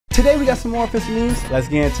Today we got some more offensive memes. Let's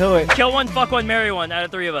get into it. Kill one, fuck one, marry one out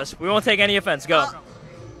of 3 of us. We won't take any offense. Go.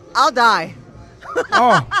 I'll die.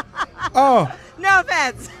 Oh. No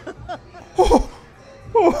offense.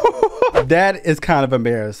 That is kind of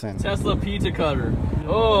embarrassing. Tesla pizza cutter.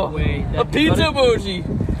 Oh, wait. A pizza emoji.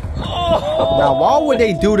 Oh. Now, why would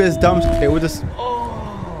they do this dumb shit? They would just...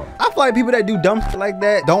 I feel like people that do dumb shit like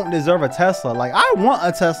that don't deserve a Tesla. Like, I want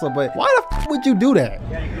a Tesla, but why the f would you do that?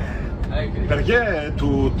 Perché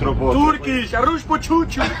tu troppo... Turkish, arroz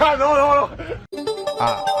pochuchu. No.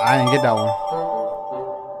 I didn't get that one.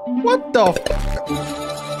 What the f?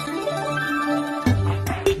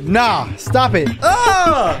 Nah, stop it.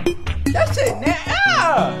 That shit,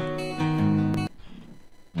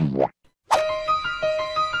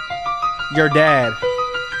 Your dad.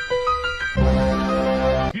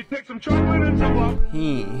 You take some chocolate and some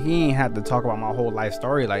He ain't had to talk about my whole life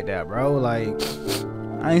story like that, bro. Like,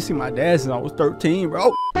 I ain't seen my dad since I was 13,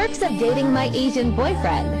 bro. Perks of dating my Asian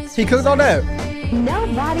boyfriend. He cooked all that. No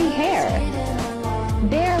body hair.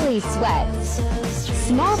 Barely sweat.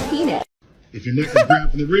 Small penis. If your neck is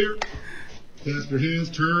grabbed from the rear, clasp your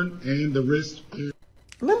hands, turn, and the wrist.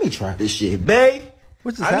 Let me try this shit, babe.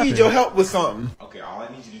 What's this I happening? need your help with something. Okay, all I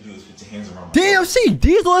need you to do is put your hands around my Damn, she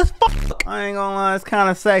diesel as fuck. I ain't gonna lie, it's kind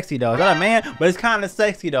of sexy though. Is that a man? But it's kind of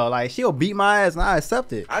sexy though. Like, she'll beat my ass and I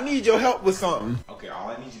accept it. I need your help with something. Okay, all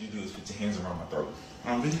I need you to do is put your hands around my throat.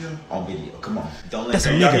 On video? On video. Come on. Don't let That's a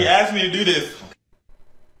her. nigga. He asked me to do this.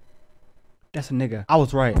 That's a nigga. I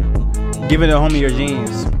was right. Giving the homie your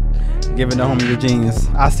jeans. Giving the homie your jeans.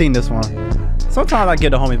 I seen this one. Sometimes I give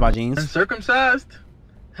the homies my jeans. Uncircumcised?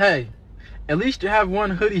 Hey, at least you have one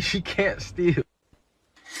hoodie she can't steal.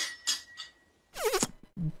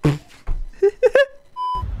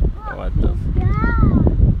 What the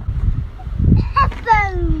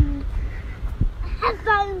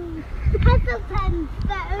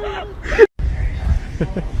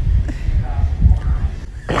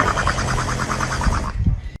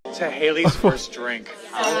To Haley's first drink.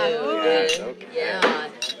 Yeah.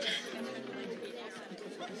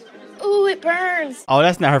 Ooh, it burns. Oh,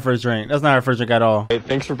 that's not her first drink. That's not her first drink at all. Hey,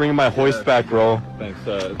 thanks for bringing my hoist back, bro. Thanks.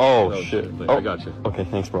 Oh, shit. I got you. Okay,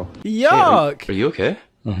 thanks, bro. Yuck. Are you okay?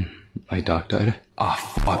 My dog died. Ah,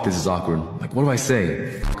 fuck, this is awkward. Like, what do I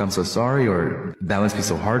say? Fuck, I'm so sorry, or that must be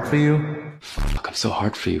so hard for you? Fuck, I'm so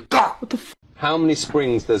hard for you. What the f? How many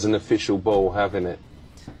springs does an official bowl have in it?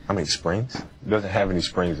 How many springs? It doesn't have any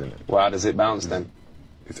springs in it. Well, how does it bounce then?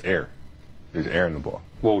 It's air. There's air in the ball.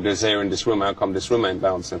 Well, there's air in the swim. How come the swim ain't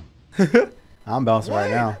bouncing? I'm bouncing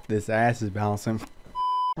right now. This ass is bouncing.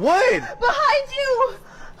 What? Behind you!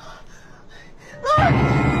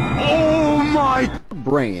 Oh my!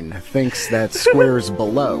 Brain thinks that squares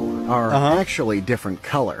below are actually different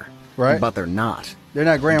color, right? But they're not. They're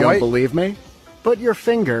not gray and Don't white? believe me? Put your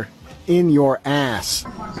finger in your ass.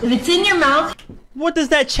 If it's in your mouth, what does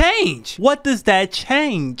that change? What does that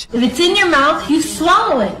change? if it's in your mouth, you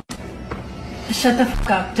swallow it. Shut the fuck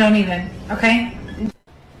up. Don't even, okay?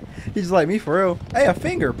 He's just like me for real. Hey, a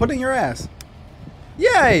finger. Put it in your ass.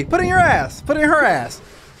 Yay! Put it in your ass. Put it in her ass.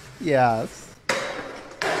 Yes.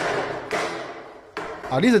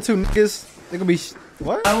 Oh, these are two niggas. They gonna be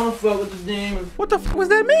what? I wanna fuck with this demon. What the fuck was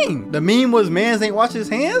that mean? The meme was mans ain't wash his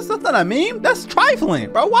hands? That's not a meme. That's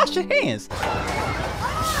trifling, bro. Wash your hands.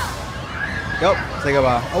 Yup. Say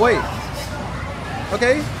goodbye. Oh wait.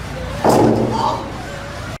 Okay.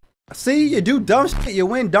 See, you do dumb shit, you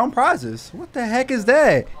win dumb prizes. What the heck is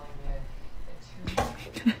that?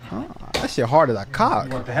 That shit hard as a cock.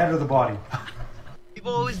 You want the head or the body?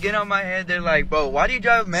 People always get on my head. They're like, bro, why do you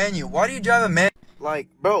drive a manual? Why do you drive a manual? Like,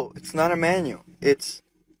 bro, it's not a manual. It's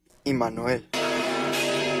Emmanuel.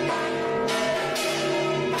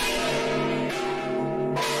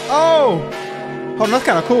 Oh! Hold on, that's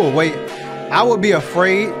kind of cool. Wait, I would be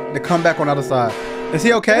afraid to come back on the other side. Is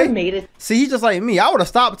he okay? Made it. See, he's just like me. I would have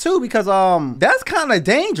stopped too because that's kind of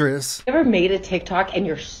dangerous. Ever made a TikTok and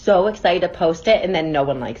you're so excited to post it and then no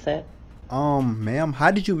one likes it? Ma'am,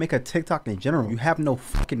 how did you make a TikTok in general? You have no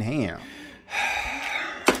fucking hand.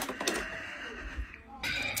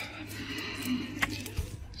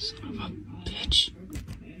 Son of a bitch.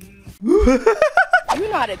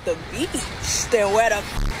 You're not at the beach. Then where the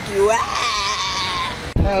f you at?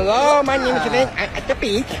 Hello, my name is Vin. I'm at the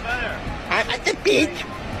beach. I'm at the beach.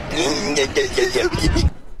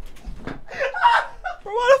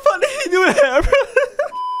 Bro, why the fuck did he do that, bro?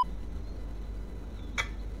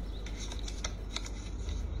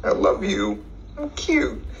 I love you. I'm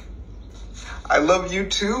cute. I love you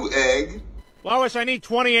too, Egg. Lois, I need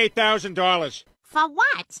 $28,000. For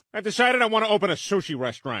what? I've decided I want to open a sushi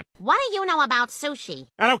restaurant. What do you know about sushi?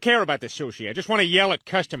 I don't care about the sushi. I just want to yell at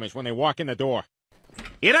customers when they walk in the door.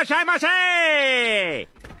 Irashaimase!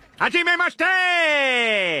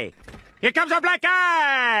 Hajime Here comes a black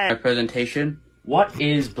guy! My presentation. What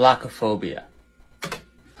is blackophobia?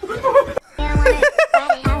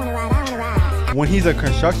 When he's a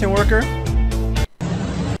construction worker?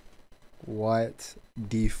 What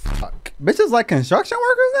the fuck? Bitches like construction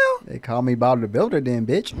workers now? They call me Bob the Builder then,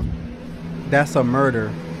 bitch. That's a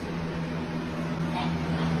murder.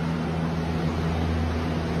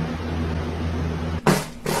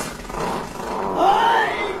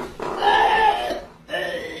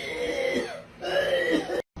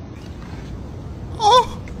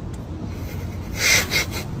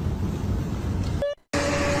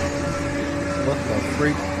 What the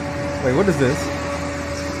freak? Wait, what is this?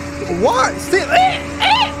 What? See,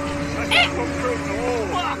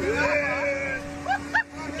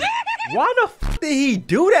 why the f did he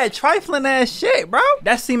do that trifling ass shit, bro?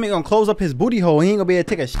 That semen gonna close up his booty hole. He ain't gonna be able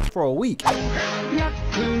to take a shit for a week. What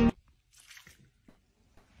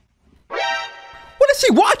is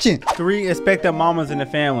she watching? 3 expected mamas in the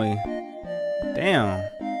family. Damn.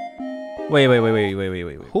 Wait.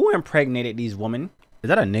 Who impregnated these women? Is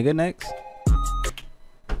that a nigga next?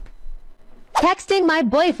 Texting my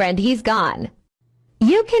boyfriend he's gone.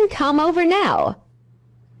 You can come over now.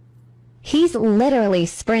 He's literally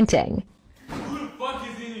sprinting. What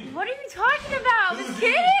are you talking about? I'm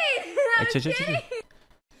kidding.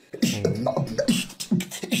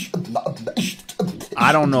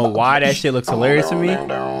 I don't know why that shit looks hilarious to me.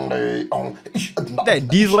 That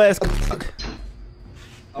diesel ass.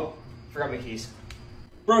 Oh, forgot my keys.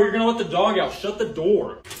 Bro, you're gonna let the dog out. Shut the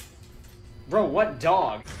door. Bro, what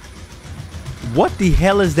dog? What the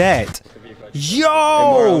hell is that?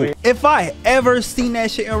 Yo! If I ever seen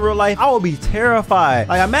that shit in real life, I would be terrified.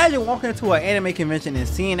 Like, imagine walking into an anime convention and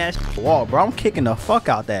seeing that shit walk, bro. I'm kicking the fuck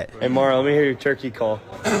out that. Hey, Mara, let me hear your turkey call.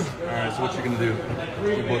 Alright, so what you're gonna do?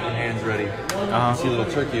 Get both your hands ready. See a little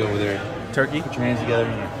turkey over there. Turkey? Put your hands together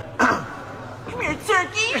and Come here,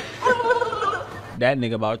 turkey. That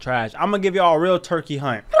nigga about trash. I'm gonna give y'all a real turkey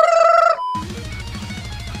hunt.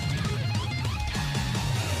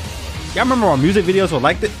 Y'all remember when music videos were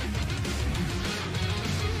like this?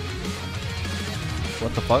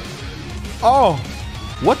 What the fuck? Oh,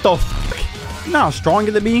 what the fuck? You know how strong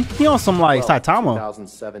it'll be? He on some like Saitama.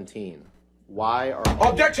 2017. Why are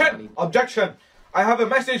Objection! Objection! I have a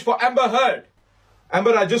message for Amber Heard.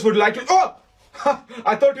 Amber, I just would like to. Oh!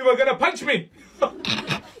 I thought you were gonna punch me.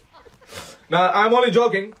 Now, I'm only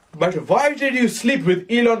joking, but why did you sleep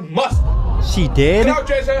with Elon Musk? She did? Cloud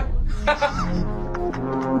chaser!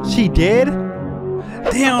 She did?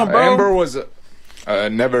 Damn, bro. Amber was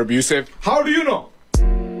never abusive. How do you know?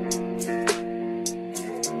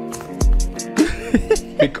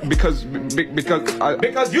 because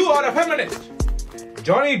you are a feminist.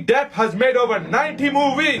 Johnny Depp has made over 90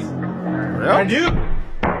 movies. And you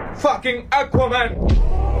fucking Aquaman.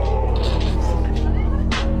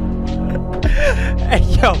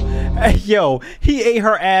 Hey yo, he ate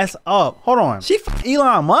her ass up. Hold on. She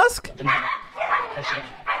Elon Musk?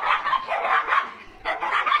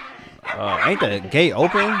 Ain't the gate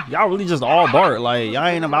open? Y'all really just all bark like y'all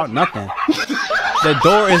ain't about nothing. The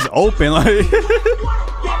door is open like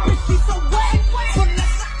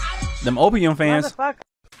them opium fans. What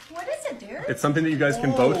is it, dude? It's something that you guys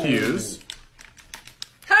can both use.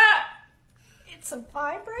 Ha! It's a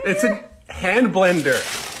vibrator? It's a hand blender.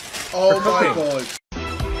 Oh my god.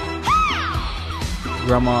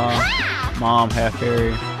 Grandma, mom, half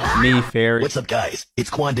fairy, me fairy. What's up, guys? It's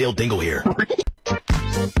Quandale Dingle here.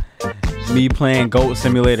 Me playing Goat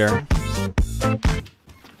Simulator.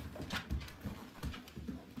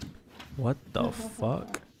 What the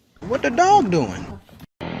fuck? What the dog doing?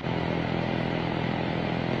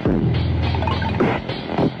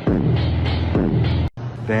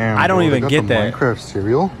 Damn. I don't even get that. Minecraft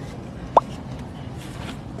cereal.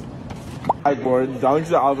 I board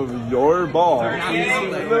dunks out of your ball.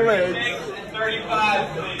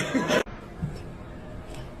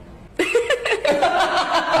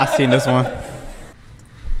 I seen this one.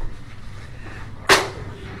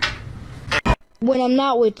 When I'm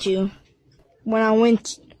not with you, when I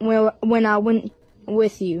went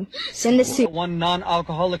with you, send it to one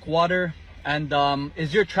non-alcoholic water, and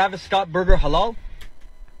is your Travis Scott burger halal?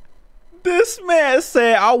 This man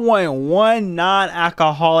said I want one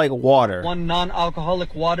non-alcoholic water. One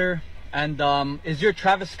non-alcoholic water, and is your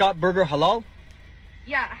Travis Scott burger halal?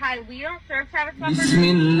 Yeah, hi, we don't serve Travis Scott.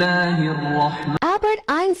 Albert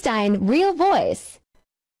Einstein, real voice.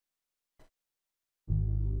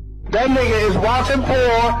 That nigga is watching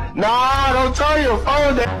porn. Nah, don't turn your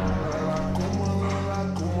phone down.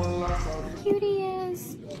 Cutie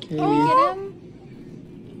is. Can you get him?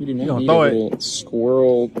 You do not need a little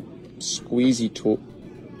squirrel squeezy toy.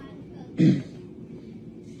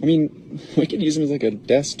 I mean, we could use him as like a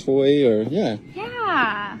desk toy or, yeah.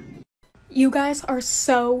 Yeah. You guys are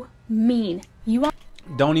so mean. You want.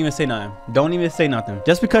 Don't even say nothing. Don't even say nothing.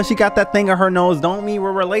 Just because she got that thing in her nose don't mean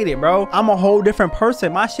we're related, bro. I'm a whole different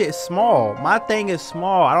person. My shit is small. My thing is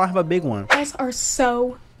small. I don't have a big one. You guys are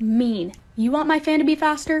so mean. You want my fan to be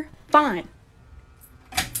faster? Fine.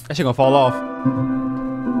 That shit gonna fall off.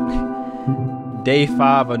 Day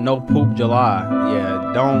 5 of no poop July.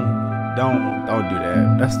 Yeah, don't do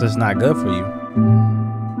that. That's just not good for you.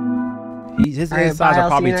 His insides are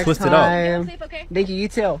probably twisted up. Thank you, you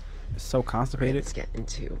too. So constipated. Let's get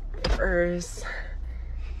into first.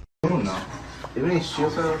 I don't know. Do you have any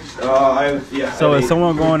shield cells? Yeah. So is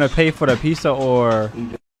someone going to pay for the pizza or? You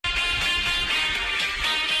know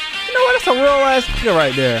what? That's a real ass nigga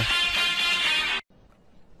right there.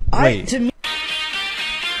 Wait.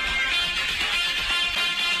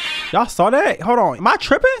 Y'all saw that? Hold on. Am I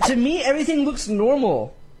tripping? To me, everything looks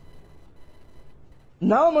normal.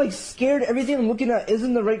 Now I'm like scared everything I'm looking at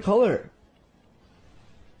isn't the right color.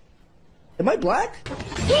 Am I black?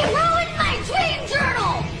 He ruined my dream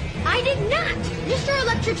journal! I did not! Mr.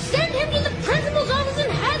 Electric, send him to the principal's office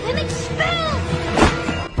and have him expelled!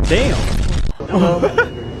 Damn. Hello.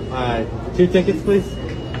 2 tickets, please.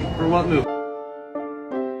 For what movie?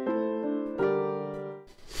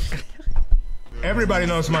 Everybody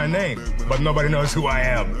knows my name, but nobody knows who I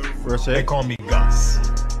am. First they call me Gus.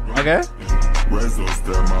 Okay.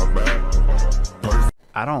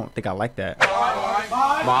 I don't think I like that.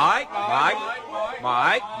 Mike.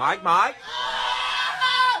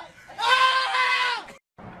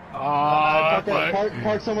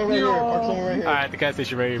 Park somewhere right here. Park somewhere right here. Alright, the gas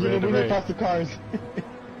station right here, We man. need to pass the cars.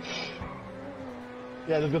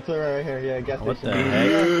 Yeah, let's go to right here. Yeah, gas What station. the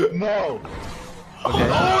heck? No. Okay.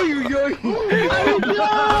 Oh, you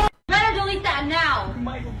Better delete that now!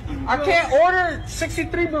 I can't order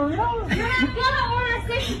 63 burritos. You're not gonna order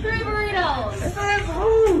 63 burritos! That's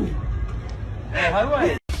rude. How do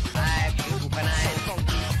I?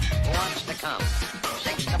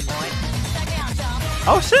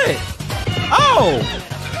 Oh shit! Oh!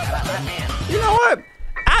 You know what?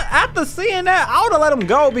 After seeing that, I would have let him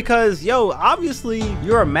go because, yo, obviously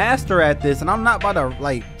you're a master at this, and I'm not about to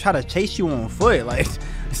like try to chase you on foot. Like,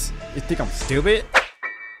 you think I'm stupid?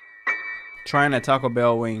 Trying the Taco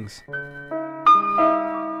Bell wings.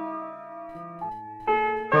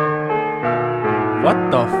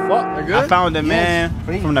 What the fuck? I found the man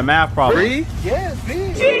from the math problem. Free? Yes,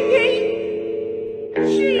 free.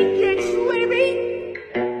 She gets slippy!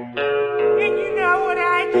 And you know what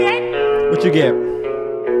I get? What you get?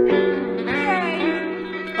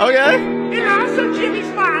 Okay. And also Jimmy's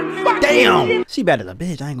mom. Damn! She bad as a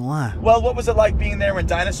bitch, I ain't gonna lie. Well, what was it like being there when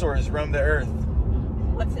dinosaurs roamed the earth?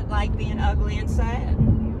 What's it like being ugly and sad?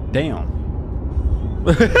 Damn.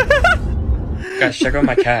 Guys, check out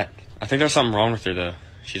my cat. I think there's something wrong with her though.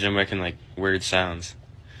 She's been making like weird sounds.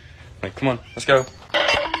 Like, come on, let's go.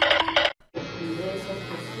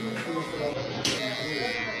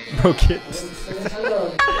 Bro, kid.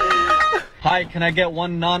 Hi, can I get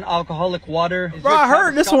one non-alcoholic water? Bro, I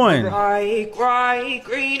heard this one. White,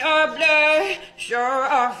 green, or blue, show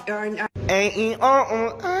off your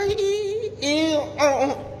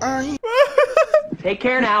Take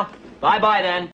care now. Bye-bye then.